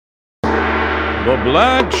the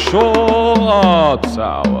Blackshaw Arts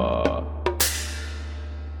Hour.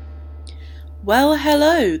 Well,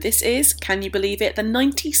 hello. This is, can you believe it, the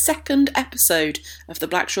 92nd episode of the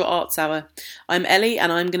Blackshaw Arts Hour. I'm Ellie,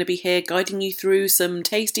 and I'm going to be here guiding you through some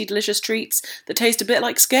tasty, delicious treats that taste a bit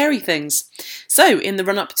like scary things. So, in the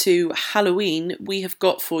run-up to Halloween, we have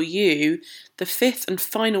got for you the fifth and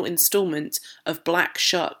final instalment of Black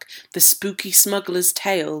Shuck, the spooky smuggler's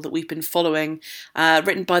tale that we've been following,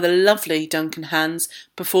 written by the lovely Duncan Hands,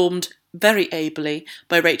 performed very ably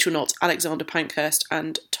by Rachel Knott, Alexander Pankhurst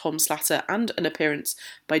and Tom Slatter, and an appearance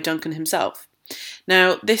by Duncan himself.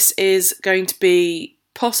 Now, this is going to be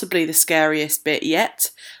possibly the scariest bit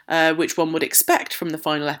yet, which one would expect from the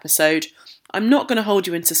final episode. I'm not going to hold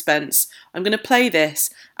you in suspense. I'm going to play this,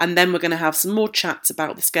 and then we're going to have some more chats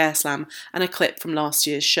about the Scare Slam and a clip from last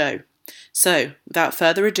year's show. So, without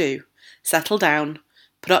further ado, settle down,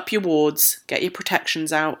 put up your wards, get your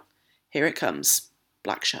protections out. Here it comes.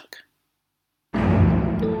 Black Shuck.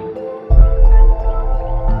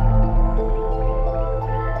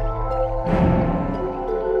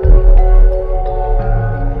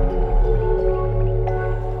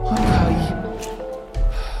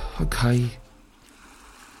 Okay.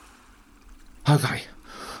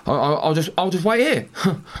 I'll just wait here.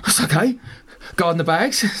 That's okay. Guarding the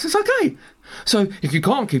bags. It's okay. So if you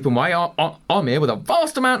can't keep them away, I'm here with a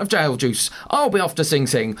vast amount of jail juice. I'll be off to Sing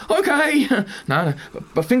Sing. Okay. No.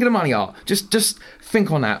 But think of the money, Art. Just think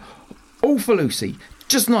on that. All for Lucy.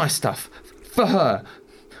 Just nice stuff for her.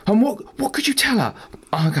 And what could you tell her?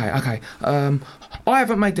 Okay. I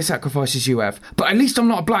haven't made the sacrifices you have, but at least I'm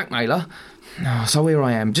not a blackmailer. So here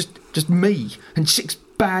I am, just me and 6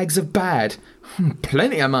 bags of bad.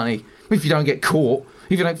 Plenty of money, if you don't get caught,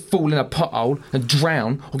 if you don't fall in a pothole and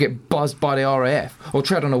drown, or get buzzed by the RAF, or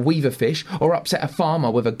tread on a weaver fish, or upset a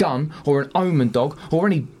farmer with a gun, or an omen dog, or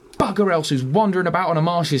any bugger else who's wandering about on the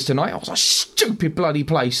marshes tonight. Oh, it's a stupid bloody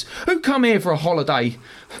place. Who come here for a holiday?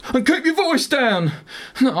 And keep your voice down.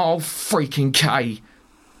 Oh, freaking K.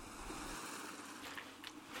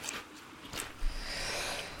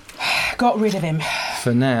 Got rid of him.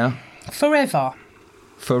 For now. Forever.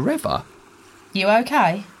 Forever? You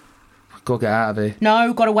okay? Gotta get out of here.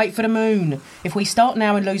 No, gotta wait for the moon. If we start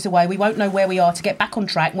now and lose the way, we won't know where we are to get back on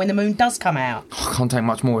track when the moon does come out. I can't take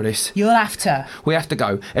much more of this. You'll have to. We have to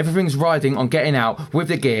go. Everything's riding on getting out with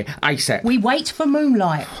the gear ASAP. We wait for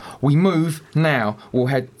moonlight. We move now. We'll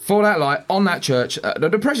head for that light on that church.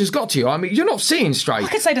 The pressure's got to you. I mean, you're not seeing straight. I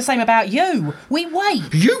could say the same about you. We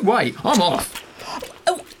wait. You wait. I'm off.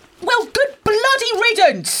 Well, good bloody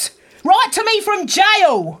riddance. Write to me from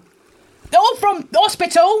jail. Or from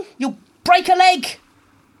hospital. You'll break a leg.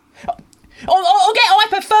 Or get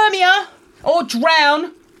hypothermia. Or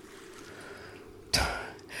drown.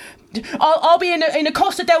 I'll be in the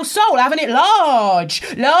Costa del Sol having it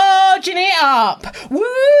large. Larging it up.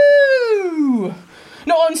 Woo!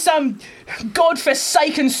 Not on some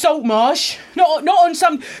god-forsaken salt marsh. Not on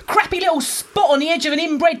some crappy little spot on the edge of an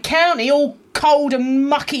inbred county, all cold and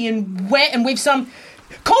mucky and wet, and with some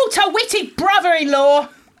quarter-witted brother-in-law.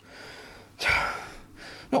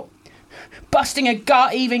 Not busting a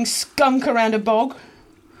gut-heaving skunk around a bog.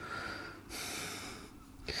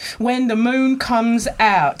 When the moon comes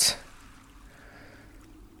out.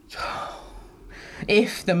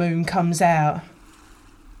 If the moon comes out.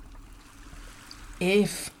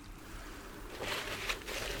 If...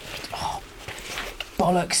 Oh,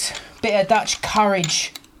 bollocks. Bit of Dutch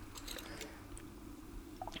courage.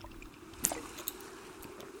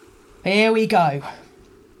 Here we go.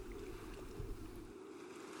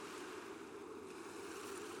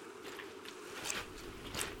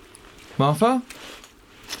 Martha?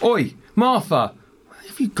 Oi, Martha! Where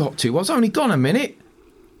have you got to? I was only gone a minute.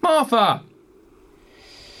 Martha!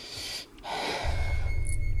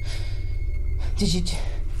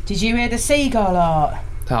 Did you hear the seagull, Art?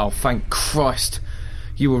 Oh, thank Christ.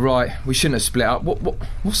 You were right. We shouldn't have split up.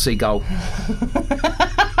 What's seagull?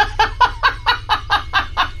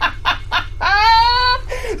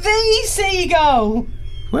 The seagull!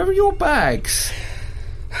 Where are your bags?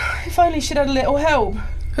 If only she'd had a little help.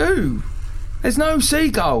 Who? There's no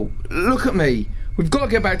seagull. Look at me. We've got to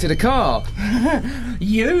get back to the car.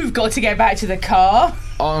 You've got to get back to the car.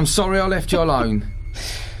 Oh, I'm sorry I left you alone.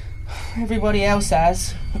 Everybody else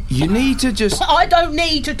has. You need to just... I don't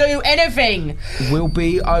need to do anything. We'll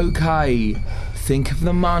be okay. Think of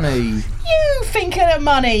the money. You think of the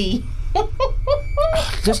money.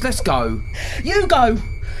 Just let's go. You go.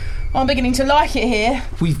 I'm beginning to like it here.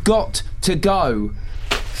 We've got to go.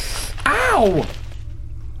 Ow!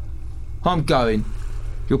 I'm going.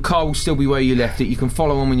 Your car will still be where you left it. You can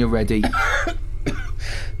follow on when you're ready.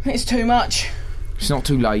 It's too much. It's not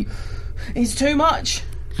too late. It's too much.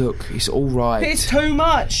 Look, it's all right. It's too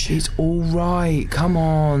much. It's all right. Come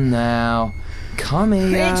on now. Come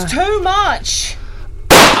here. It's too much.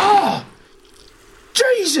 Oh!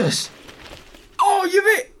 Jesus! Oh, you've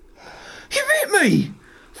hit me!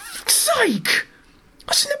 For sake!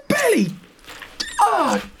 That's in the belly!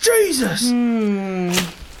 Oh, Jesus!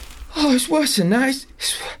 Oh, it's worse than that.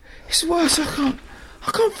 It's worse. I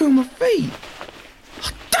can't feel my feet.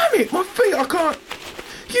 Oh, damn it, my feet! I can't.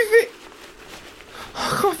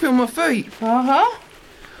 I can't feel my feet. Uh-huh.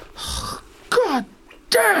 Oh, God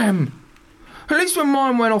damn! At least when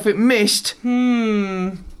mine went off, it missed.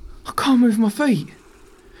 I can't move my feet.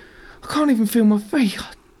 I can't even feel my feet.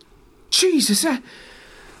 Oh, Jesus,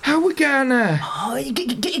 how we get out now? Oh,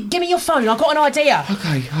 give me your phone. I've got an idea.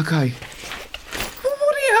 Okay. Well,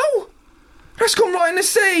 what the hell? That's gone right in the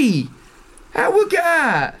sea. How we get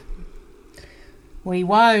out? We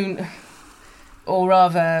won't. Or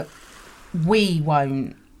rather, we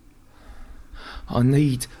won't. I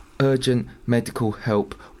need urgent medical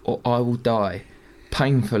help or I will die.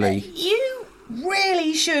 Painfully. You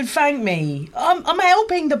really should thank me. I'm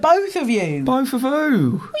helping the both of you. Both of who?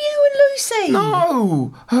 You and Lucy.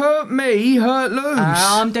 No! Hurt me, hurt Luce.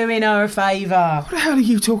 I'm doing her a favour. What the hell are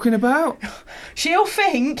you talking about? She'll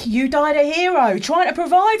think you died a hero trying to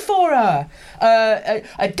provide for her.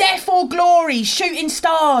 A death or glory shooting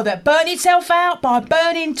star that burnt itself out by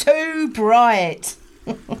burning too bright.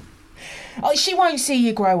 Oh, she won't see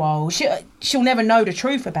you grow old. She'll never know the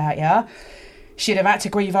truth about you. She'd have had to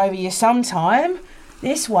grieve over you sometime.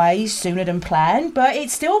 This way, sooner than planned, but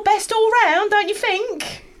it's still best all round, don't you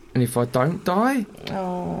think? And if I don't die?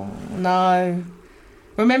 Oh, no.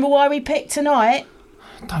 Remember why we picked tonight?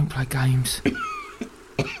 Don't play games.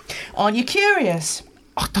 Aren't you curious?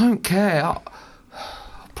 I don't care. I'll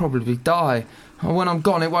probably die. When I'm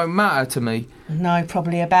gone, it won't matter to me. No,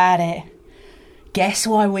 probably about it. Guess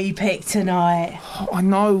why we picked tonight? Oh, I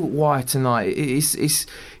know why tonight. It's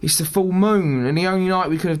the full moon and the only night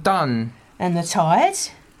we could have done. And the tide?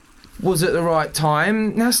 Was at the right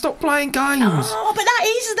time. Now stop playing games. Oh, but that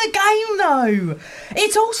is the game, though.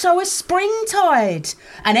 It's also a spring tide.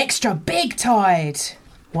 An extra big tide.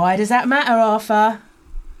 Why does that matter, Arthur?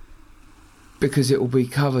 Because it will be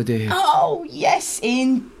covered here. Oh, yes,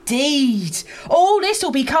 indeed. All this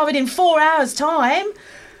will be covered in 4 hours' time.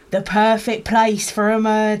 The perfect place for a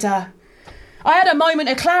murder. I had a moment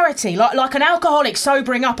of clarity, like an alcoholic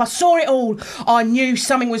sobering up. I saw it all. I knew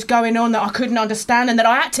something was going on that I couldn't understand and that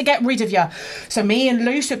I had to get rid of you. So me and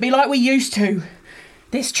Luce would be like we used to.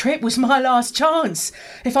 This trip was my last chance,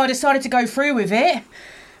 if I decided to go through with it.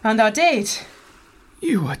 And I did.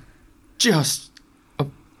 You are just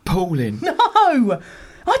appalling. No,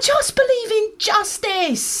 I just believe in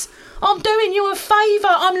justice. I'm doing you a favour.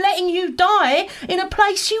 I'm letting you die in a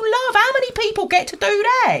place you love. How many people get to do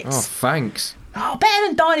that? Oh, thanks. Oh, better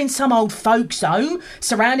than dying in some old folks' home,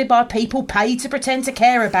 surrounded by people paid to pretend to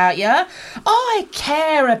care about you. I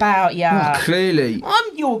care about you. Oh, clearly.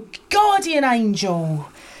 I'm your guardian angel.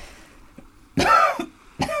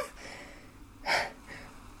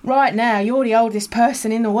 Right now, you're the oldest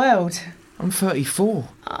person in the world. I'm 34.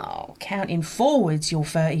 Oh, counting forwards, you're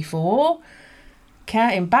 34.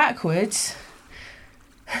 Counting backwards,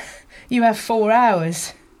 you have 4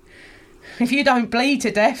 hours. If you don't bleed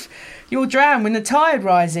to death, you'll drown when the tide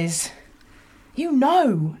rises. You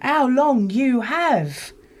know how long you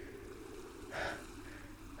have.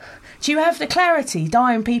 Do you have the clarity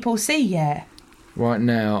dying people see yet? Right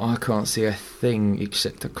now, I can't see a thing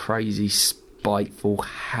except a crazy, spiteful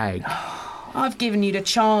hag. I've given you the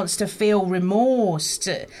chance to feel remorse,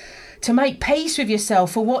 to make peace with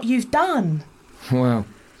yourself for what you've done. Well,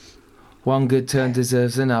 one good turn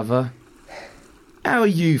deserves another. How are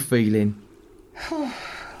you feeling?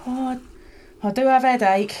 I do have a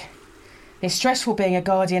headache. It's stressful being a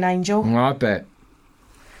guardian angel. I bet.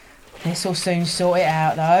 This'll soon sort it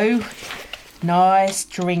out, though. Nice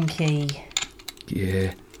drinky.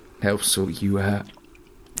 Yeah, that'll sort you out.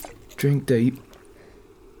 Drink deep.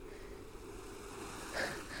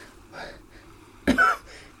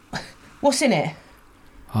 What's in it?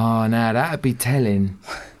 Oh, now that'd be telling.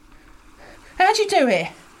 How'd you do it?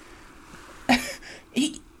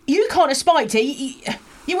 You can't have spiked it.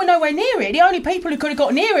 You were nowhere near it. The only people who could have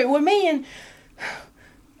got near it were me and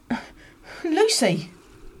Lucy.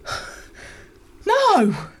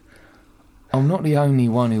 No! I'm not the only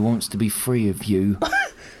one who wants to be free of you.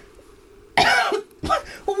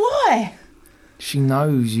 Why? She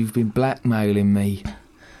knows you've been blackmailing me.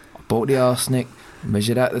 I bought the arsenic,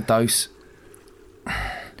 measured out the dose.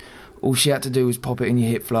 All she had to do was pop it in your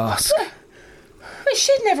hip flask.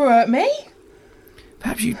 She'd never hurt me.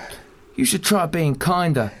 Perhaps you should try being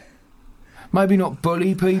kinder. Maybe not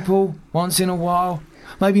bully people once in a while.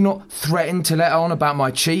 Maybe not threaten to let on about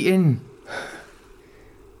my cheating.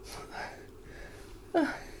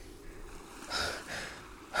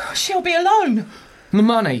 She'll be alone. The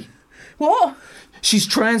money. What? She's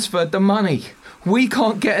transferred the money. We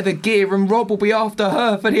can't get her the gear and Rob will be after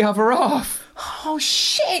her for the other half. Oh,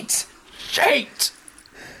 shit. Shit!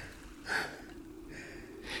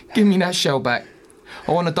 Give me that shell back.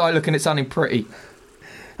 I want to die looking at something pretty.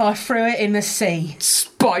 I threw it in the sea.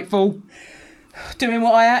 Spiteful. Doing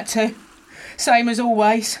what I had to. Same as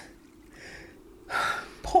always.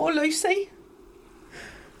 Poor Lucy.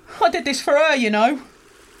 I did this for her, you know.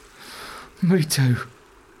 Me too.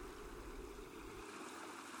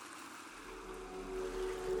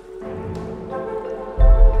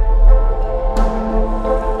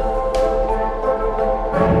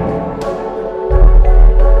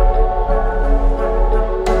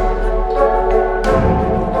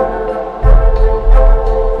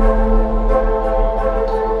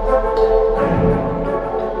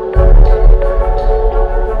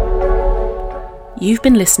 You've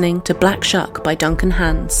been listening to Black Shuck by Duncan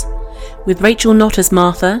Hands, with Rachel Knott as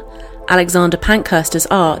Martha, Alexander Pankhurst as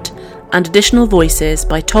Art, and additional voices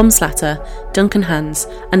by Tom Slatter, Duncan Hands,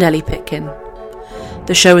 and Ellie Pitkin.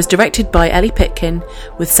 The show is directed by Ellie Pitkin,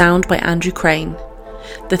 with sound by Andrew Crane.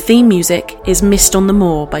 The theme music is Mist on the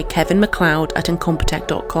Moor by Kevin MacLeod at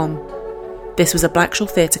Incompetech.com. This was a Blackshaw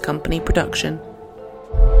Theatre Company production.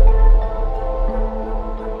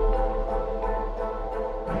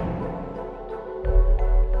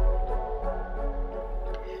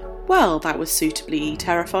 Well, that was suitably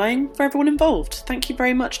terrifying for everyone involved. Thank you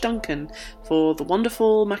very much, Duncan, for the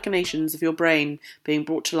wonderful machinations of your brain being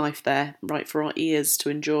brought to life there, right for our ears to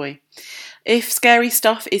enjoy. If scary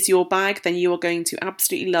stuff is your bag, then you are going to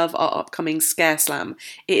absolutely love our upcoming Scare Slam.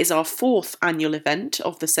 It is our 4th annual event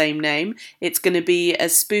of the same name. It's going to be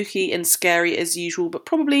as spooky and scary as usual, but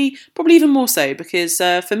probably even more so, because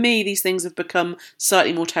for me, these things have become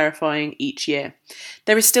slightly more terrifying each year.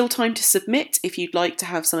 There is still time to submit if you'd like to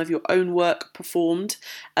have some of your own work performed.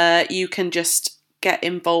 You can just get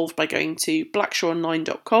involved by going to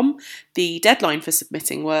blackshaw9.com. The deadline for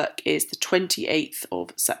submitting work is the 28th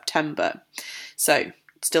of September. So,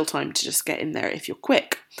 still time to just get in there if you're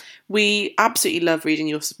quick. We absolutely love reading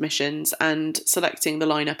your submissions, and selecting the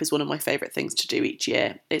lineup is one of my favourite things to do each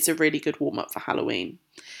year. It's a really good warm-up for Halloween.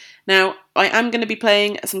 Now, I am going to be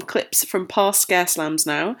playing some clips from past Scare Slams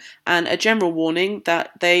now, and a general warning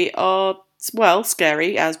that they are, well,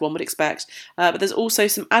 scary, as one would expect, but there's also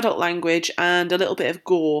some adult language and a little bit of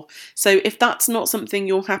gore. So if that's not something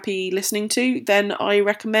you're happy listening to, then I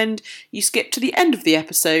recommend you skip to the end of the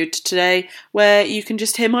episode today, where you can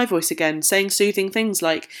just hear my voice again, saying soothing things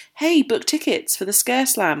like, hey, book tickets for the Scare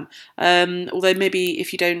Slam. Although maybe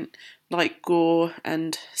if you don't like gore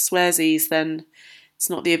and swearsies, then it's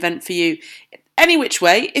not the event for you. Any which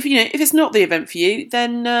way, if it's not the event for you,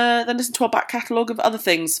 then listen to our back catalogue of other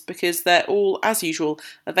things, because they're all, as usual,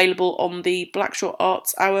 available on the Blackshaw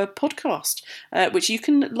Arts Hour podcast, which you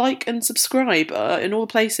can like and subscribe in all the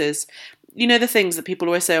places. You know the things that people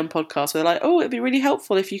always say on podcasts, where they're like, oh, it'd be really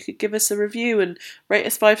helpful if you could give us a review and rate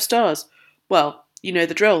us 5 stars. Well, you know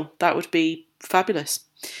the drill. That would be fabulous.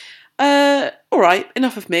 Alright,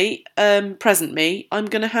 enough of me, present me. I'm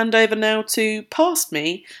going to hand over now to past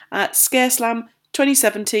me at Scare Slam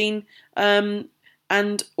 2017,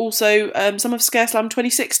 and also some of Scare Slam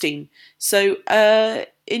 2016. So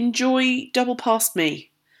enjoy double past me.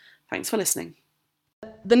 Thanks for listening.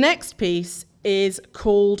 The next piece is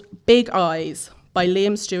called Big Eyes by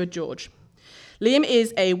Liam Steward-George. Liam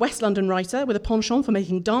is a West London writer with a penchant for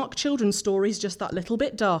making dark children's stories just that little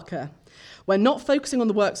bit darker. When not focusing on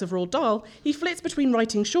the works of Roald Dahl, he flits between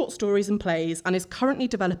writing short stories and plays, and is currently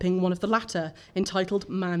developing one of the latter, entitled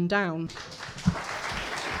Man Down.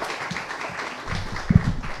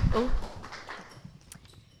 Oh.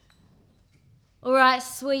 All right,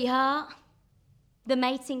 sweetheart. The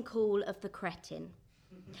mating call of the cretin.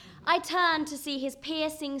 I turn to see his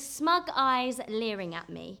piercing, smug eyes leering at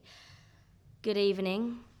me. Good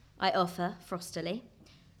evening, I offer frostily.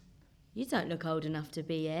 You don't look old enough to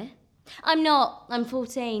be here. I'm not, I'm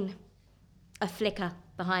 14. A flicker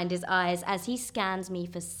behind his eyes as he scans me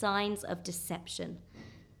for signs of deception.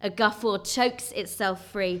 A guffaw chokes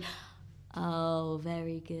itself free. Oh,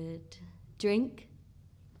 very good. Drink?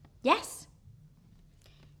 Yes.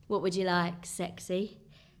 What would you like, sexy?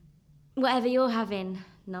 Whatever you're having,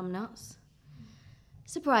 numbnuts.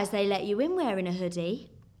 Surprised they let you in wearing a hoodie.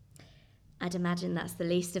 I'd imagine that's the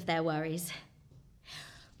least of their worries.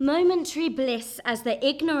 Momentary bliss as the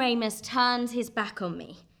ignoramus turns his back on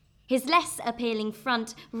me. His less appealing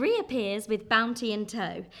front reappears with bounty in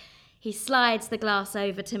tow. He slides the glass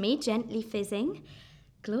over to me, gently fizzing.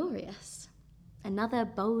 Glorious. Another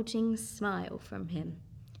bulging smile from him.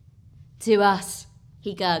 To us,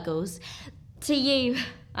 he gurgles. To you,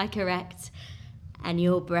 I correct. And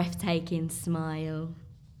your breathtaking smile.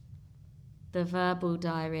 The verbal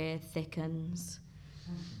diarrhea thickens.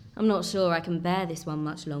 I'm not sure I can bear this one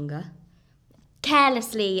much longer.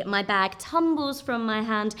 Carelessly, my bag tumbles from my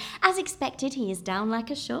hand. As expected, he is down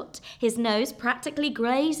like a shot, his nose practically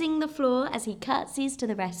grazing the floor as he curtsies to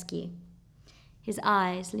the rescue. His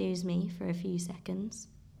eyes lose me for a few seconds,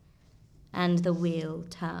 and the wheel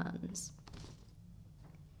turns.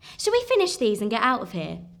 Shall we finish these and get out of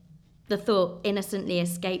here? The thought innocently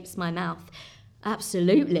escapes my mouth.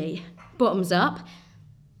 Absolutely. Bottoms up.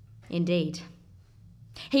 Indeed.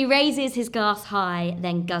 He raises his glass high,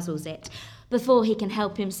 then guzzles it. Before he can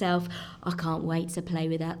help himself, I can't wait to play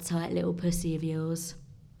with that tight little pussy of yours.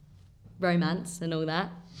 Romance and all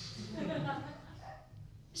that.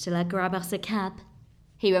 Shall I grab us a cab?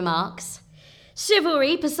 He remarks.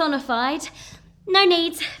 Chivalry personified. No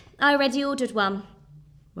need. I already ordered one.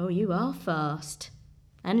 Well, you are fast.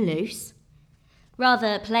 And loose.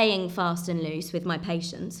 Rather playing fast and loose with my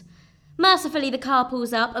patience. Mercifully, the car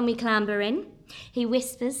pulls up and we clamber in. He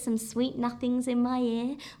whispers some sweet nothings in my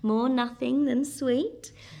ear, more nothing than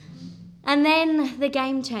sweet. And then the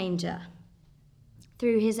game changer.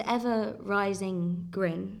 Through his ever-rising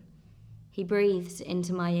grin, he breathes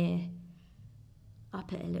into my ear. I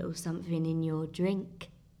put a little something in your drink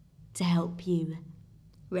to help you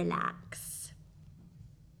relax.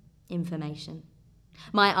 Information.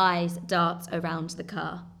 My eyes dart around the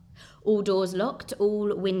car. All doors locked,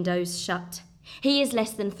 all windows shut. He is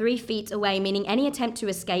less than 3 feet away, meaning any attempt to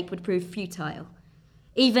escape would prove futile.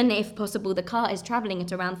 Even if possible, the car is travelling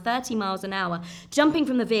at around 30 miles an hour. Jumping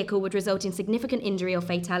from the vehicle would result in significant injury or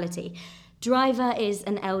fatality. Driver is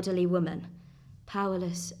an elderly woman,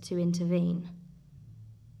 powerless to intervene.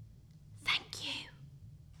 Thank you,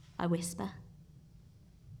 I whisper.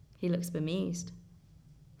 He looks bemused.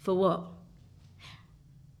 For what?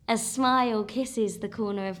 A smile kisses the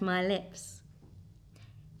corner of my lips.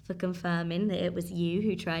 For confirming that it was you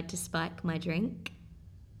who tried to spike my drink.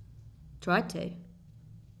 Tried to.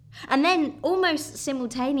 And then, almost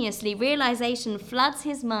simultaneously, realization floods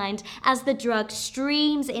his mind as the drug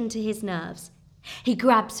streams into his nerves. He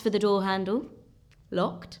grabs for the door handle.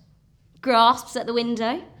 Locked. Grasps at the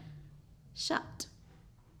window. Shut.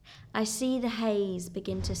 I see the haze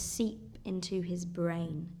begin to seep into his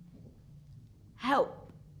brain. Help.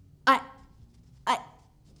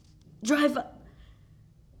 Driver.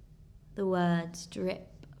 The words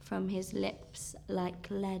drip from his lips like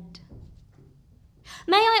lead.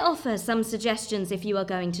 May I offer some suggestions if you are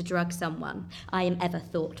going to drug someone? I am ever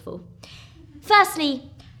thoughtful. Firstly,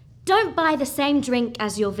 don't buy the same drink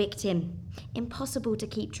as your victim. Impossible to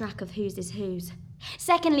keep track of whose is whose.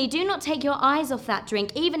 Secondly, do not take your eyes off that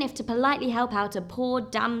drink, even if to politely help out a poor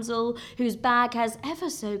damsel whose bag has ever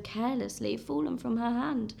so carelessly fallen from her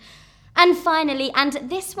hand. And finally, and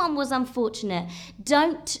this one was unfortunate,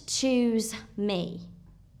 don't choose me.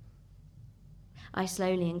 I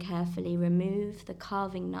slowly and carefully remove the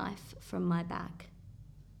carving knife from my bag.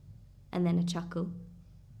 And then a chuckle.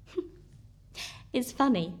 It's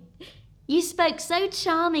funny. You spoke so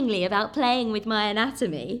charmingly about playing with my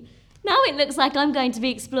anatomy. Now it looks like I'm going to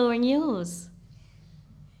be exploring yours.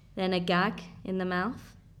 Then a gag in the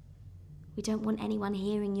mouth. We don't want anyone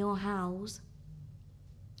hearing your howls.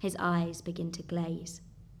 His eyes begin to glaze.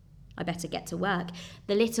 I better get to work.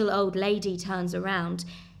 The little old lady turns around.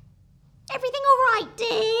 Everything all right,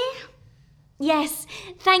 dear? Yes,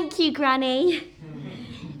 thank you, Granny.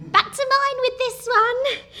 Back to mine with this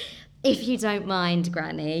one. If you don't mind,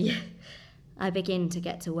 Granny. I begin to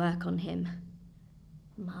get to work on him.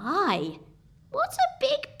 My, what a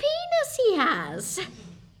big penis he has,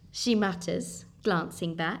 she mutters,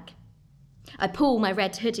 glancing back. I pull my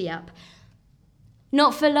red hoodie up.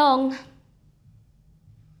 Not for long.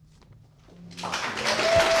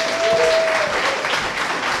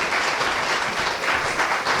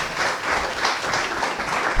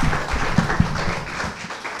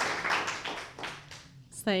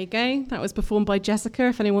 So there you go. That was performed by Jessica,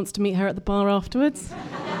 if anyone wants to meet her at the bar afterwards.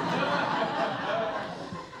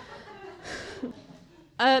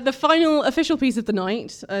 The final official piece of the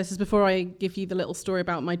night, this is before I give you the little story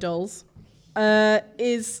about my dolls,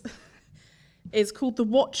 is called The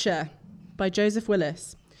Watcher by Joseph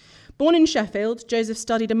Willis. Born in Sheffield, Joseph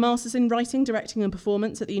studied a Masters in Writing, Directing and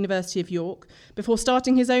Performance at the University of York before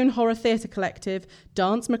starting his own horror theatre collective,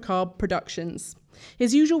 Dance Macabre Productions.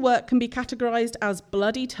 His usual work can be categorised as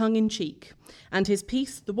bloody tongue-in-cheek, and his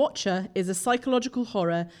piece, The Watcher, is a psychological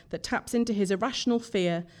horror that taps into his irrational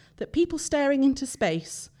fear that people staring into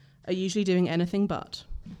space are usually doing anything but.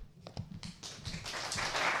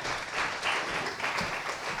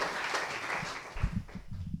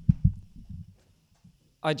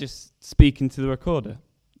 I just speak into the recorder.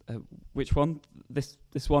 Which one? This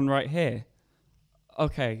one right here.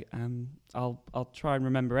 Okay. I'll try and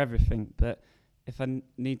remember everything, but if I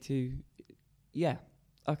need to, yeah.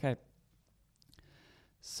 Okay.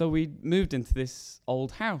 So we moved into this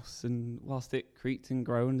old house, and whilst it creaked and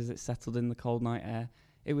groaned as it settled in the cold night air,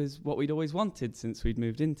 it was what we'd always wanted since we'd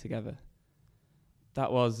moved in together.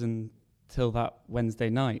 That was until that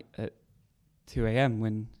Wednesday night at 2 a.m.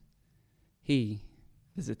 when he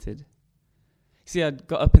visited. See, I'd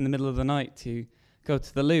got up in the middle of the night to go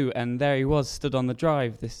to the loo, and there he was, stood on the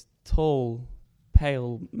drive, this tall,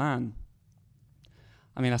 pale man.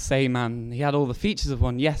 I mean, I say man, he had all the features of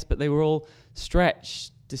one, yes, but they were all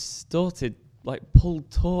stretched, distorted, like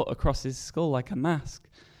pulled taut across his skull like a mask.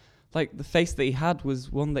 Like the face that he had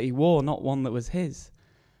was one that he wore, not one that was his.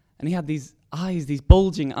 And he had these eyes, these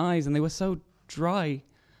bulging eyes, and they were so dry,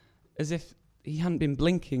 as if he hadn't been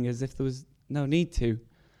blinking, as if there was no need to.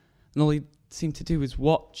 And all he seemed to do was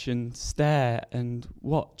watch and stare and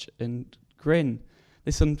watch and grin.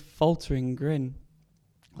 This unfaltering grin.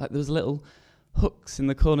 Like there was little hooks in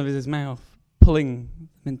the corner of his mouth, pulling them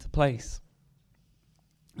into place.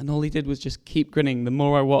 And all he did was just keep grinning the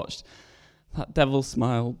more I watched, that devil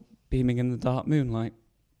smile beaming in the dark moonlight.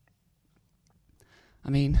 I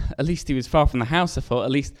mean, at least he was far from the house, I thought.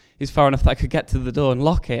 At least he was far enough that I could get to the door and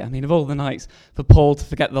lock it. I mean, of all the nights for Paul to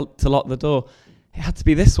forget to lock the door, it had to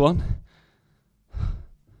be this one.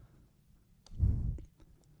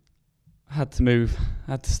 I had to move.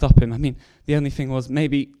 I had to stop him. I mean, the only thing was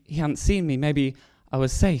maybe he hadn't seen me. Maybe I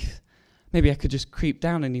was safe. Maybe I could just creep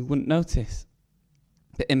down and he wouldn't notice.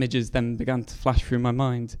 The images then began to flash through my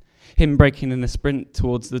mind. Him breaking in a sprint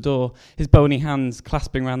towards the door, his bony hands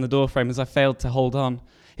clasping round the doorframe as I failed to hold on,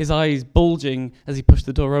 his eyes bulging as he pushed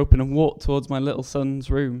the door open and walked towards my little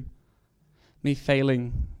son's room. Me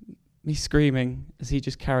failing, me screaming as he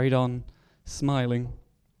just carried on, smiling,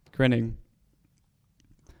 grinning.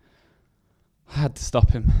 I had to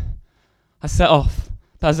stop him. I set off,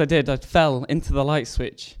 but as I did, I fell into the light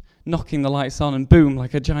switch, knocking the lights on, and boom,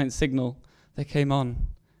 like a giant signal, they came on.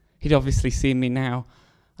 He'd obviously seen me now,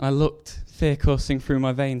 and I looked, fear coursing through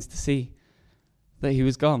my veins, to see that he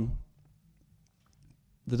was gone.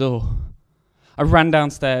 The door. I ran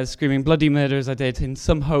downstairs, screaming bloody murder as I did, in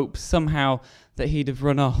some hope, somehow, that he'd have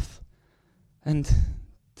run off. And,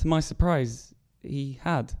 to my surprise, he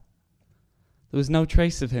had. There was no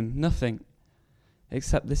trace of him, nothing,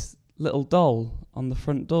 except this little doll on the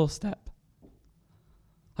front doorstep.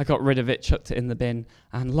 I got rid of it, chucked it in the bin,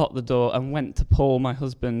 and locked the door and went to Paul, my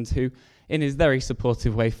husband, who, in his very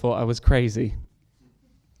supportive way, thought I was crazy.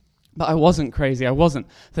 But I wasn't crazy, I wasn't.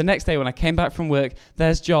 The next day when I came back from work,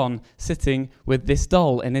 there's John sitting with this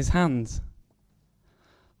doll in his hands.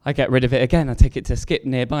 I get rid of it again, I take it to Skip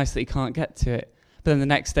nearby so that he can't get to it. But then the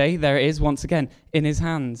next day, there it is once again, in his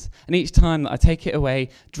hands. And each time that I take it away,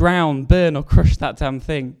 drown, burn or crush that damn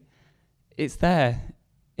thing, it's there,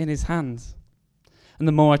 in his hands. And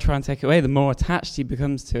the more I try and take it away, the more attached he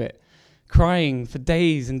becomes to it, crying for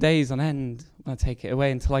days and days on end when I take it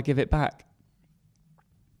away until I give it back.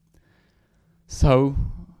 So,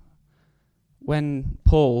 when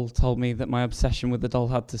Paul told me that my obsession with the doll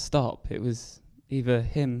had to stop, it was either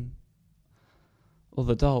him or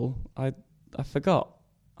the doll. I forgot.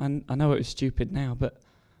 I know it was stupid now, but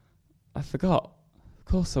I forgot. Of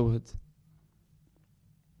course I would.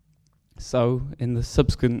 So, in the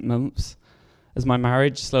subsequent months, as my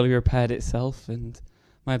marriage slowly repaired itself and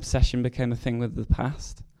my obsession became a thing with the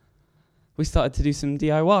past, we started to do some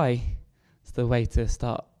DIY. It's the way to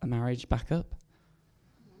start a marriage back up.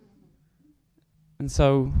 And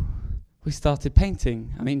so we started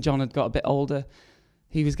painting. I mean, John had got a bit older.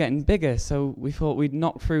 He was getting bigger, so we thought we'd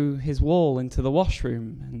knock through his wall into the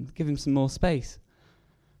washroom and give him some more space.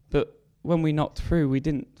 But when we knocked through, we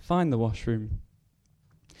didn't find the washroom.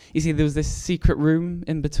 You see, there was this secret room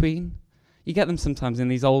in between. You get them sometimes in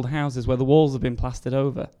these old houses where the walls have been plastered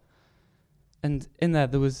over. And in there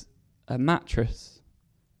was a mattress,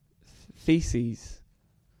 feces,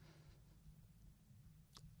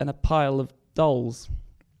 and a pile of dolls.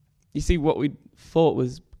 You see, what we thought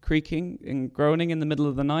was creaking and groaning in the middle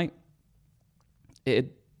of the night, it had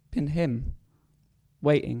been him,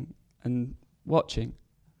 waiting and watching.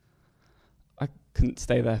 I couldn't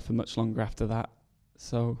stay there for much longer after that,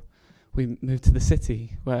 so we moved to the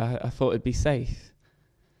city where I thought it'd be safe.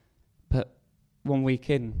 But 1 week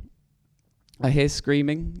in, I hear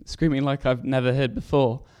screaming like I've never heard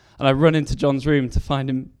before, and I run into John's room to find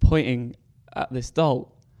him pointing at this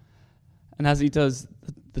doll. And as he does,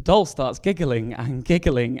 the doll starts giggling,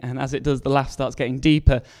 and as it does, the laugh starts getting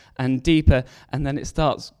deeper, and then it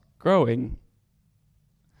starts growing.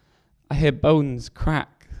 I hear bones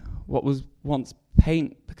crack. What was once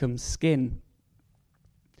paint becomes skin.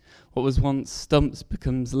 What was once stumps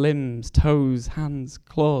becomes limbs, toes, hands,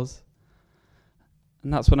 claws.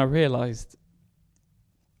 And that's when I realised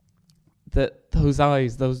that those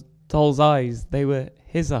eyes, those doll's eyes, they were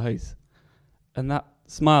his eyes. And that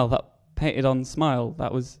smile, that painted on smile,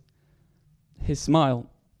 that was his smile.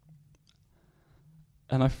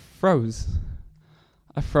 And I froze.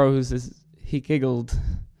 I froze as he giggled,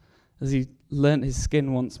 as he learnt his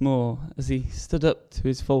skin once more, as he stood up to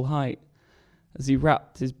his full height, as he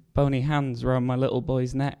wrapped his bony hands around my little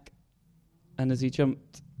boy's neck, and as he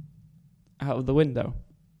jumped out of the window.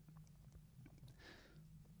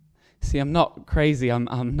 See, I'm not crazy,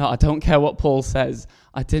 I'm not, I don't care what Paul says.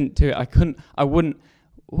 I didn't do it, I wouldn't.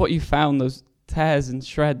 What you found, those tears and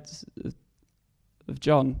shreds of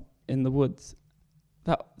John in the woods,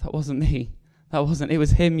 that wasn't me. It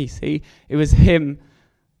was him, you see. It was him.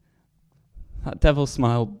 That devil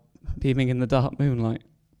smile beaming in the dark moonlight.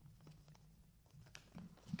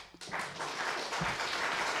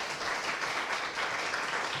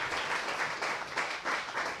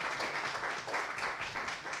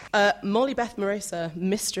 Molly Beth Morossa,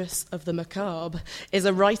 mistress of the macabre, is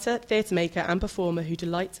a writer, theatre maker and performer who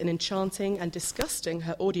delights in enchanting and disgusting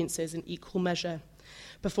her audiences in equal measure.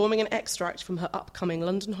 Performing an extract from her upcoming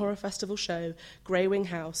London Horror Festival show, Grey Wing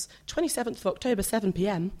House, 27th of October, 7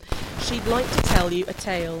 p.m, she'd like to tell you a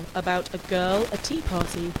tale about a girl, a tea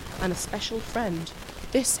party, and a special friend.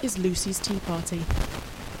 This is Lucy's Tea Party.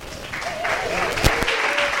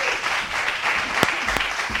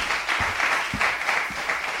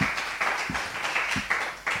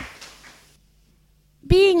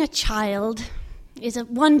 Being a child is a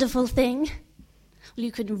wonderful thing.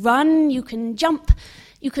 You can run, you can jump,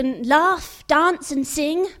 you can laugh, dance and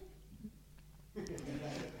sing.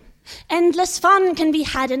 Endless fun can be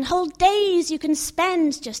had and whole days you can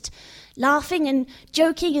spend just laughing and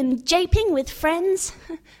joking and japing with friends.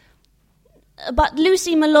 But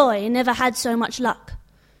Lucy Malloy never had so much luck.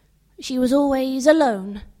 She was always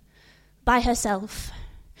alone, by herself.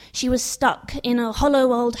 She was stuck in a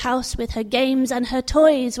hollow old house with her games and her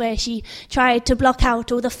toys where she tried to block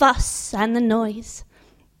out all the fuss and the noise.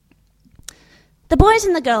 The boys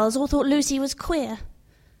and the girls all thought Lucy was queer.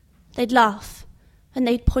 They'd laugh, and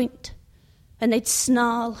they'd point, and they'd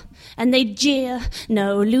snarl, and they'd jeer.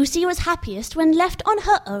 No, Lucy was happiest when left on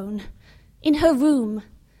her own, in her room,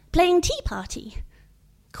 playing tea party,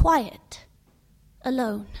 quiet,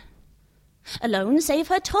 alone. Alone save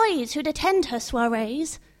her toys who'd attend her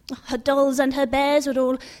soirees. Her dolls and her bears would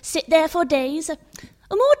all sit there for days.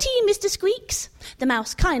 More tea, Mr. Squeaks? The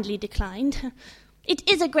mouse kindly declined. It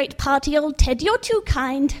is a great party, old Ted, you're too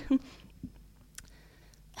kind.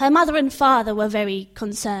 Her mother and father were very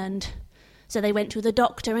concerned, so they went to the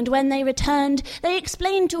doctor, and when they returned, they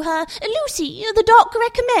explained to her, Lucy, the doc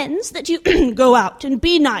recommends that you go out and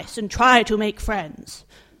be nice and try to make friends.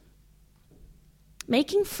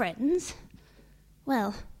 Making friends?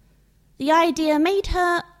 Well, the idea made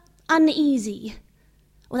her uneasy.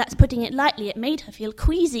 Well, that's putting it lightly. It made her feel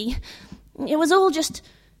queasy. It was all just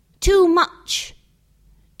too much.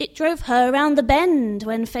 It drove her around the bend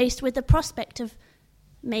when faced with the prospect of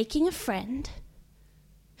making a friend.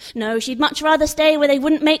 No, she'd much rather stay where they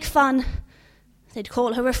wouldn't make fun. They'd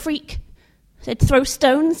call her a freak. They'd throw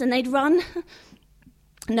stones and they'd run.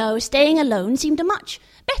 No, staying alone seemed a much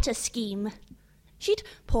better scheme. She'd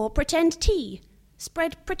pour pretend tea,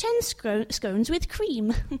 spread pretend scones with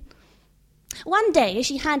cream. One day, as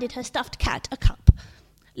she handed her stuffed cat a cup,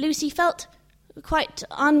 Lucy felt quite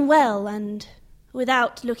unwell, and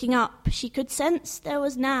without looking up, she could sense there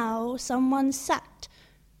was now someone sat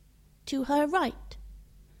to her right.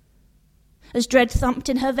 As dread thumped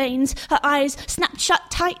in her veins, her eyes snapped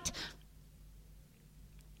shut tight.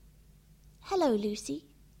 Hello, Lucy.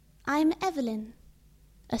 I'm Evelyn,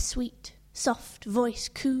 a sweet, soft voice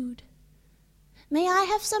cooed. May I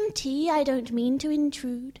have some tea? I don't mean to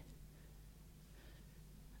intrude.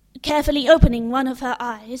 Carefully opening one of her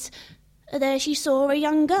eyes, there she saw a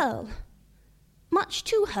young girl. Much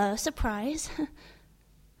to her surprise,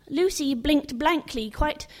 Lucy blinked blankly,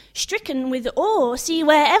 quite stricken with awe. See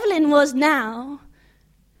where Evelyn was now.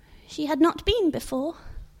 she had not been before.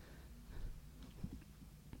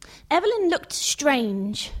 Evelyn looked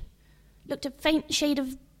strange, looked a faint shade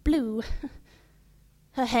of blue.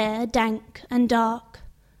 Her hair dank and dark,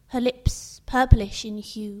 her lips purplish in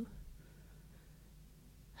hue.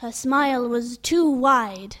 Her smile was too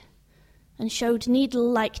wide and showed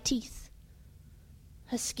needle-like teeth.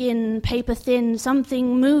 Her skin paper-thin,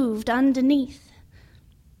 something moved underneath.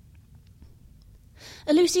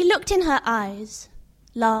 Lucy looked in her eyes,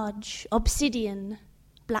 large, obsidian,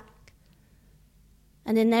 black.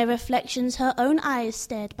 And in their reflections her own eyes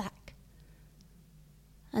stared back.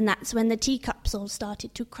 And that's when the teacups all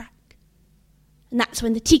started to crack.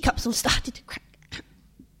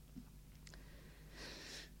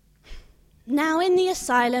 Now in the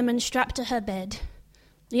asylum and strapped to her bed,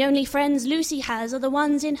 the only friends Lucy has are the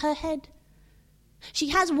ones in her head. She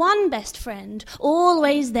has one best friend,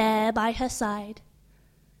 always there by her side,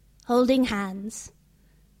 holding hands,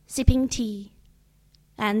 sipping tea,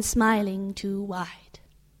 and smiling too wide.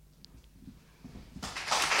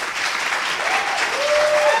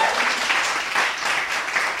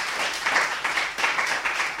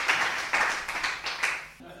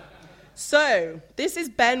 So, this is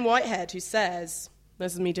Ben Whitehead who says,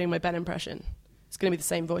 this is me doing my Ben impression. It's going to be the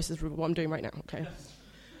same voice as what I'm doing right now, okay?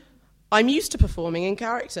 I'm used to performing in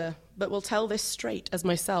character, but will tell this straight as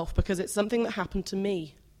myself because it's something that happened to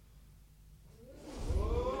me.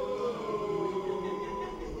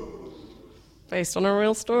 Based on a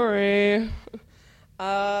real story.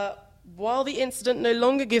 While the incident no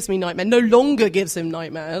longer gives him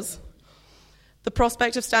nightmares, the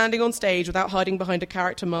prospect of standing on stage without hiding behind a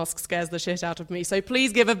character mask scares the shit out of me. So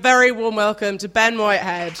please give a very warm welcome to Ben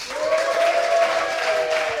Whitehead.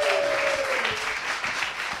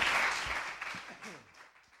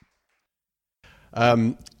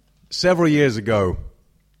 Several years ago,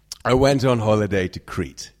 I went on holiday to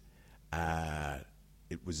Crete.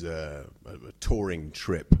 It was a touring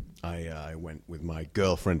trip. I went with my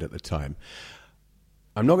girlfriend at the time.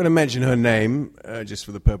 I'm not going to mention her name, just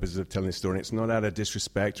for the purposes of telling the story. It's not out of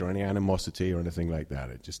disrespect or any animosity or anything like that.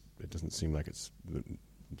 It doesn't seem like it's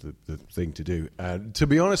the thing to do. To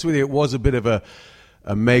be honest with you, it was a bit of a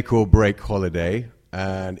make or break holiday,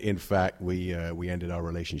 and in fact, we ended our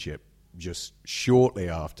relationship just shortly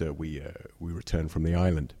after we returned from the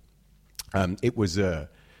island. It was a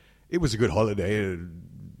good holiday, a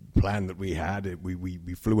plan that we had.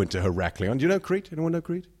 We flew into Heraklion. Do you know Crete? Anyone know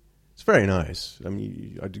Crete? It's very nice. I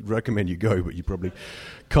mean, I'd recommend you go, but you probably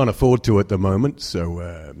can't afford to at the moment. So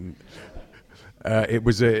it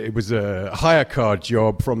was a hire car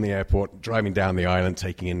job from the airport, driving down the island,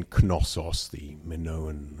 taking in Knossos, the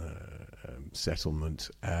Minoan settlement,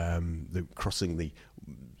 crossing the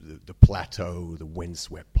plateau, the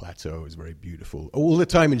windswept plateau is very beautiful. All the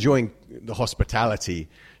time enjoying the hospitality,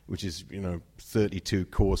 which is 32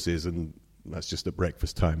 courses, and that's just at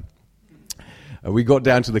breakfast time. We got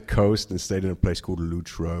down to the coast and stayed in a place called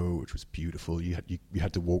Lutro, which was beautiful. You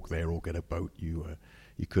had to walk there or get a boat. You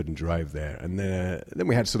couldn't drive there. And then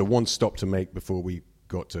we had sort of one stop to make before we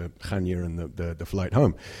got to Chania and the flight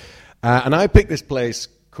home. And I picked this place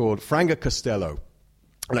called Franga Castello.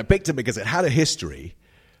 And I picked it because it had a history,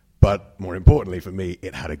 but more importantly for me,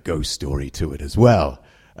 it had a ghost story to it as well.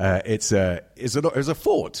 It was a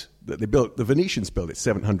fort that they built. The Venetians built it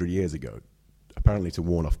 700 years ago, apparently to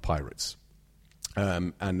warn off pirates.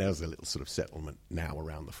 And there's a little sort of settlement now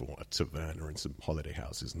around the fort, a taverna and some holiday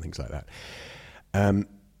houses and things like that.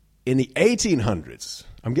 In the 1800s,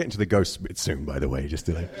 I'm getting to the ghosts a bit soon, by the way, just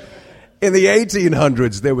to in the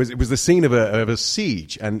 1800s, it was the scene of a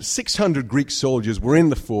siege, and 600 Greek soldiers were in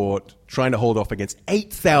the fort trying to hold off against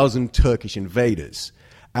 8,000 Turkish invaders.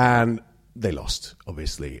 And they lost,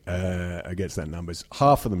 obviously, against that numbers.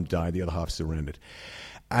 Half of them died, the other half surrendered.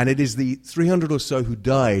 And it is the 300 or so who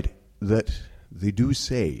died that they do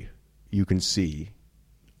say you can see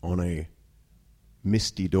on a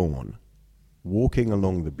misty dawn, walking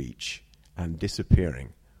along the beach and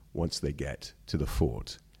disappearing once they get to the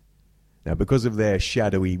fort. Now, because of their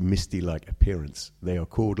shadowy, misty-like appearance, they are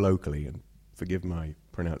called locally, and forgive my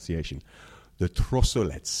pronunciation, the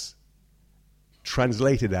Trossolets,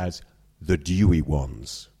 translated as the Dewey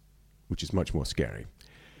Ones, which is much more scary.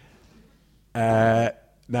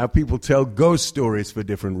 Now, people tell ghost stories for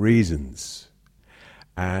different reasons.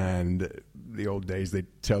 And the old days,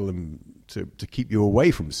 they'd tell them to keep you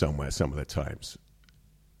away from somewhere some of the times.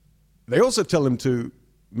 They also tell them to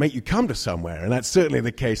make you come to somewhere, and that's certainly the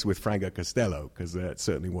case with Franga Castello, because that's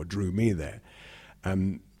certainly what drew me there.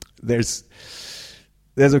 There's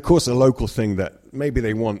of course a local thing that maybe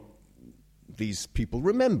they want these people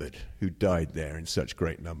remembered who died there in such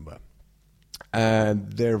great number.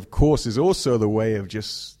 And there, of course, is also the way of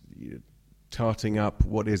just tarting up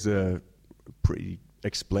what is a pretty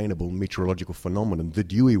explainable meteorological phenomenon. The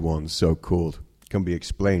Dewey Ones, so-called, can be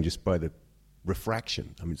explained just by the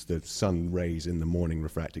refraction. I mean, it's the sun rays in the morning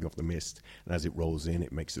refracting off the mist, and as it rolls in,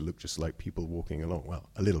 it makes it look just like people walking along. Well,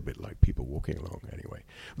 a little bit like people walking along, anyway.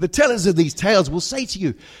 The tellers of these tales will say to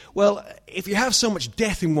you, well, if you have so much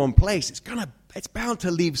death in one place, it's bound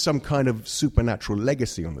to leave some kind of supernatural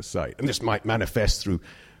legacy on the site. And this might manifest through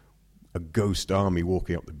a ghost army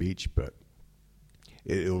walking up the beach, but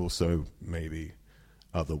it also maybe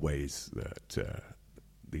other ways that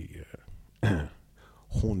the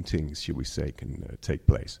hauntings, shall we say, can take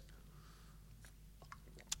place.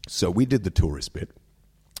 So we did the tourist bit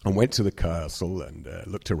and went to the castle and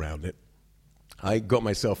looked around it. I got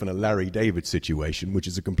myself in a Larry David situation, which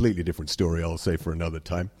is a completely different story, I'll say for another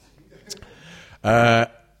time.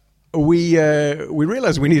 We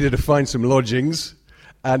realized we needed to find some lodgings,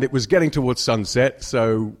 and it was getting towards sunset,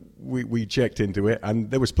 so we checked into it,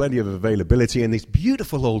 and there was plenty of availability, and these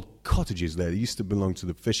beautiful old cottages there. They used to belong to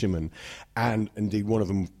the fisherman, and indeed one of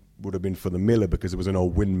them would have been for the miller, because there was an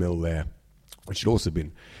old windmill there, which had also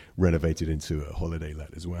been renovated into a holiday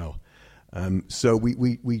let as well. So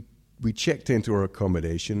we checked into our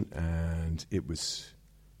accommodation, and it was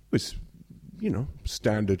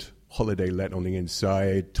standard holiday let on the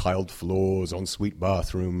inside, tiled floors, ensuite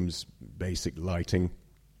bathrooms, basic lighting.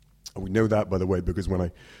 We know that, by the way, because when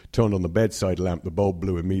I turned on the bedside lamp, the bulb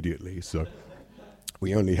blew immediately, so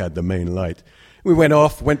we only had the main light. We went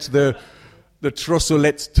to the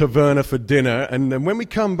Trossolet's Taverna for dinner, and then when we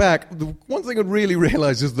come back, the one thing I'd really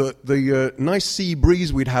realized is that the nice sea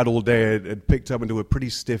breeze we'd had all day had picked up into a pretty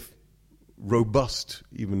stiff, robust,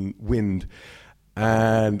 even wind.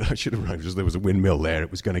 And I should have realized because there was a windmill there,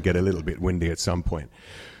 it was going to get a little bit windy at some point.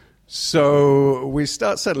 So we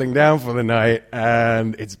start settling down for the night,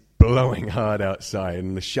 and it's blowing hard outside,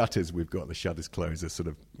 and we've got the shutters closed, are sort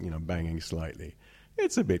of, banging slightly.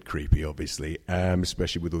 It's a bit creepy, obviously,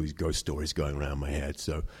 especially with all these ghost stories going around my head.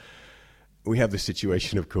 So we have the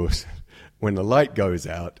situation, of course, when the light goes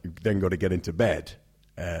out, you've then got to get into bed.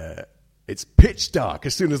 It's pitch dark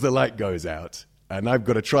as soon as the light goes out, and I've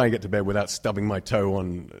got to try and get to bed without stubbing my toe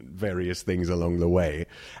on various things along the way.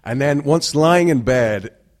 And then once lying in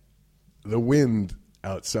bed, the wind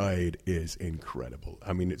outside is incredible.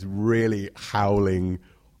 I mean, it's really howling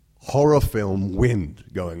horror film wind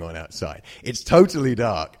going on outside. It's totally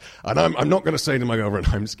dark. And I'm not going to say to my girlfriend,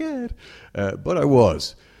 I'm scared. But I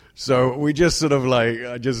was. So we just sort of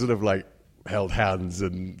held hands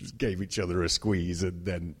and gave each other a squeeze and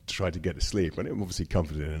then tried to get to sleep. And it obviously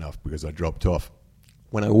comforted enough because I dropped off.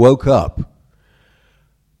 When I woke up,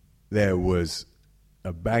 there was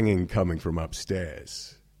a banging coming from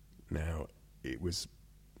upstairs. Now, it was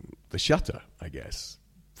the shutter, I guess,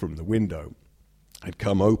 from the window had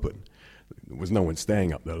come open. There was no one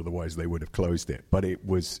staying up there, otherwise they would have closed it. But it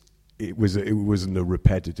wasn't a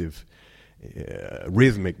repetitive,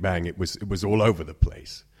 rhythmic bang. It was all over the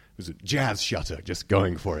place. It was a jazz shutter, just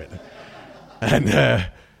going for it. And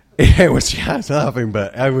it was just laughing,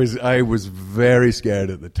 but I was very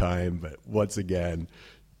scared at the time. But once again,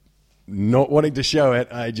 not wanting to show it,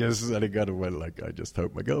 I just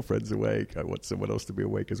hope my girlfriend's awake. I want someone else to be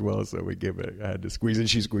awake as well, so I had to squeeze, and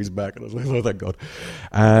she squeezed back, and I was like, oh, thank God.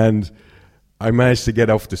 And I managed to get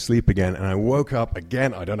off to sleep again, and I woke up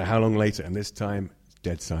again, I don't know how long later, and this time,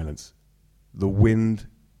 dead silence. The wind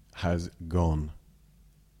has gone.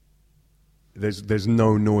 There's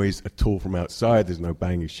no noise at all from outside. There's no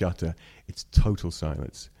banging shutter. It's total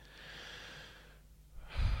silence.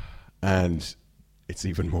 And it's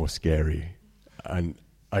even more scary. And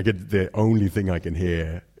the only thing I can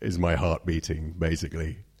hear is my heart beating,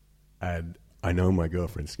 basically. And I know my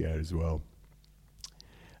girlfriend's scared as well.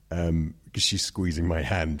 Because she's squeezing my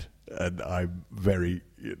hand. And I'm very,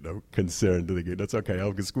 concerned, thinking, that's okay,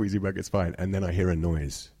 I'll squeeze you back, it's fine. And then I hear a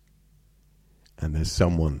noise. And there's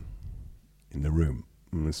someone in the room.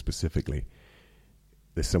 And specifically,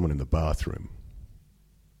 there's someone in the bathroom.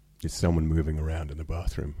 There's someone moving around in the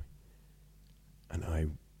bathroom. And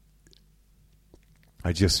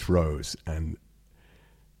I just froze, and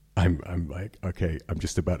I'm like, okay, I'm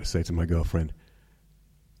just about to say to my girlfriend,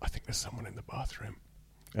 I think there's someone in the bathroom.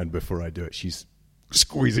 And before I do it, she's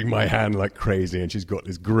squeezing my hand like crazy, and she's got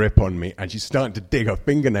this grip on me, and she's starting to dig her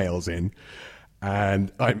fingernails in.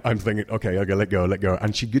 And I'm thinking, okay, let go.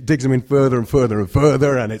 And she digs them in further and further and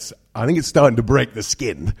further, and I think it's starting to break the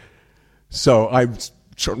skin. So I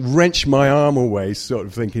wrench my arm away, sort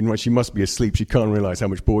of thinking, well, she must be asleep. She can't realize how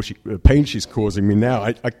much pain she's causing me now.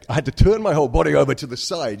 I had to turn my whole body over to the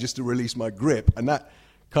side just to release my grip, and that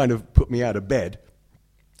kind of put me out of bed.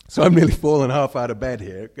 So I'm nearly falling half out of bed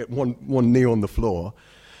here, get one knee on the floor.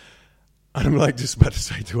 And I'm like just about to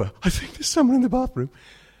say to her, I think there's someone in the bathroom.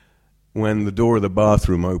 When the door of the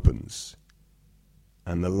bathroom opens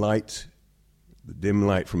and the dim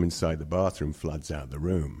light from inside the bathroom floods out the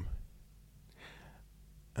room.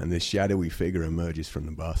 And this shadowy figure emerges from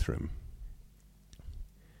the bathroom.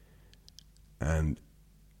 And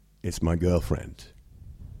it's my girlfriend.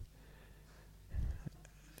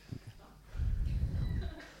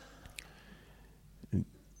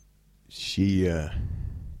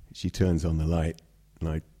 She turns on the light,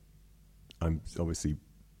 and I'm obviously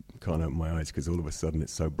can't open my eyes because all of a sudden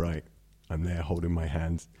it's so bright. I'm there holding my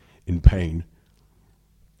hand in pain.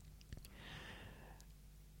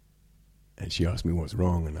 And she asked me what's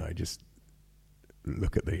wrong, and I just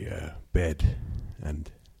look at the bed,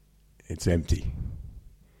 and it's empty.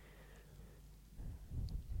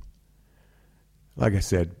 Like I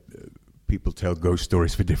said, people tell ghost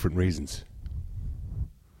stories for different reasons.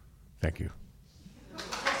 Thank you.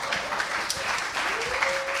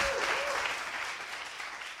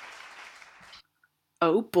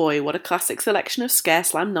 Oh boy, what a classic selection of scare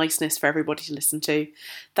slam niceness for everybody to listen to.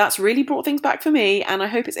 That's really brought things back for me, and I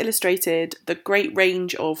hope it's illustrated the great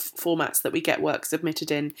range of formats that we get work submitted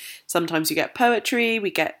in. Sometimes you get poetry, we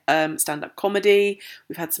get stand-up comedy.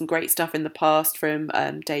 We've had some great stuff in the past from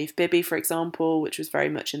Dave Bibby, for example, which was very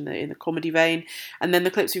much in the comedy vein. And then the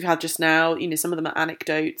clips we've had just now, some of them are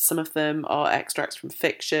anecdotes, some of them are extracts from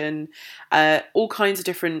fiction, all kinds of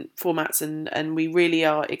different formats, and we really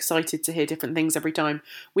are excited to hear different things every time.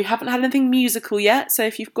 We haven't had anything musical yet, so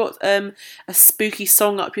if you've got a spooky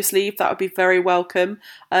song up your sleeve, that would be very welcome.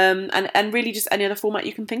 And really just any other format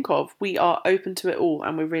you can think of. We are open to it all,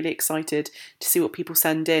 and we're really excited to see what people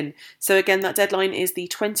send in. So again, that deadline is the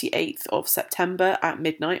 28th of September at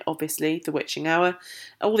midnight, obviously, the witching hour.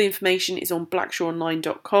 All the information is on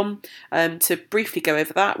blackshawonline.com. To briefly go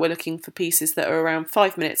over that, we're looking for pieces that are around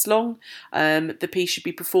 5 minutes long. The piece should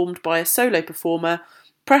be performed by a solo performer,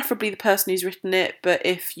 preferably the person who's written it, but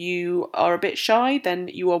if you are a bit shy, then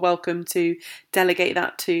you are welcome to delegate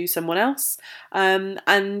that to someone else.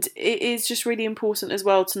 And it is just really important as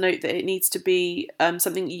well to note that it needs to be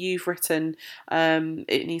something you've written.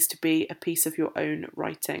 It needs to be a piece of your own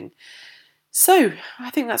writing. So I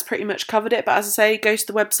think that's pretty much covered it, but as I say, go to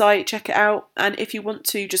the website, check it out, and if you want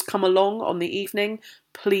to just come along on the evening,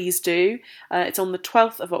 please do. It's on the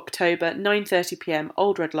 12th of October, 9:30pm,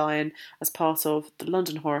 Old Red Lion, as part of the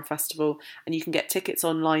London Horror Festival, and you can get tickets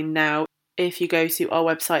online now. If you go to our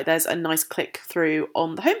website, there's a nice click through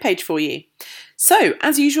on the homepage for you. So,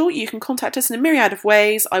 as usual, you can contact us in a myriad of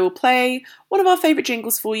ways. I will play one of our favourite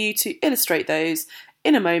jingles for you to illustrate those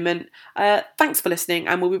in a moment. Thanks for listening,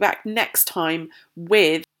 and we'll be back next time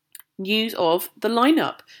with news of the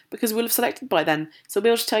lineup, because we'll have selected by then, so we'll be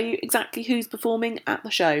able to tell you exactly who's performing at the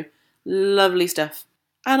show. Lovely stuff.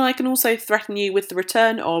 And I can also threaten you with the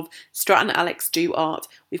return of Strat and Alex Do Art.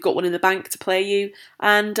 We've got one in the bank to play you,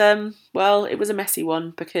 and well, it was a messy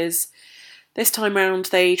one, because this time round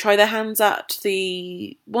they try their hands at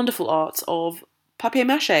the wonderful art of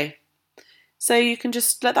papier-mâché. So you can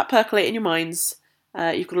just let that percolate in your minds.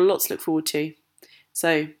 You've got a lot to look forward to.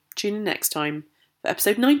 So tune in next time for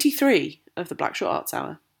episode 93 of the Blackshaw Arts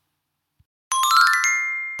Hour.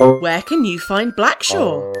 Where can you find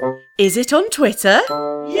Blackshaw? Is it on Twitter?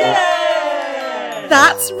 Yeah!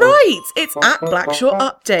 That's right! It's at Blackshaw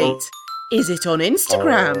Update. Is it on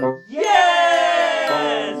Instagram?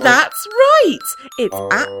 Yeah! That's right! It's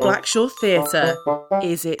at Blackshaw Theatre.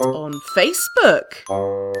 Is it on Facebook?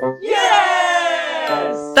 Yes!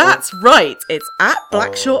 That's right, it's at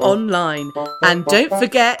Blackshaw Online. And don't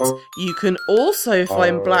forget, you can also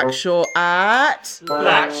find Blackshaw at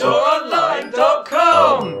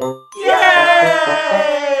BlackshawOnline.com!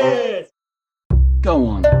 Yes! Go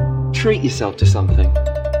on, treat yourself to something.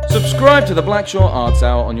 Subscribe to the Blackshaw Arts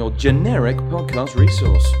Hour on your generic podcast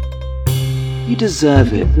resource. You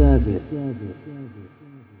deserve it.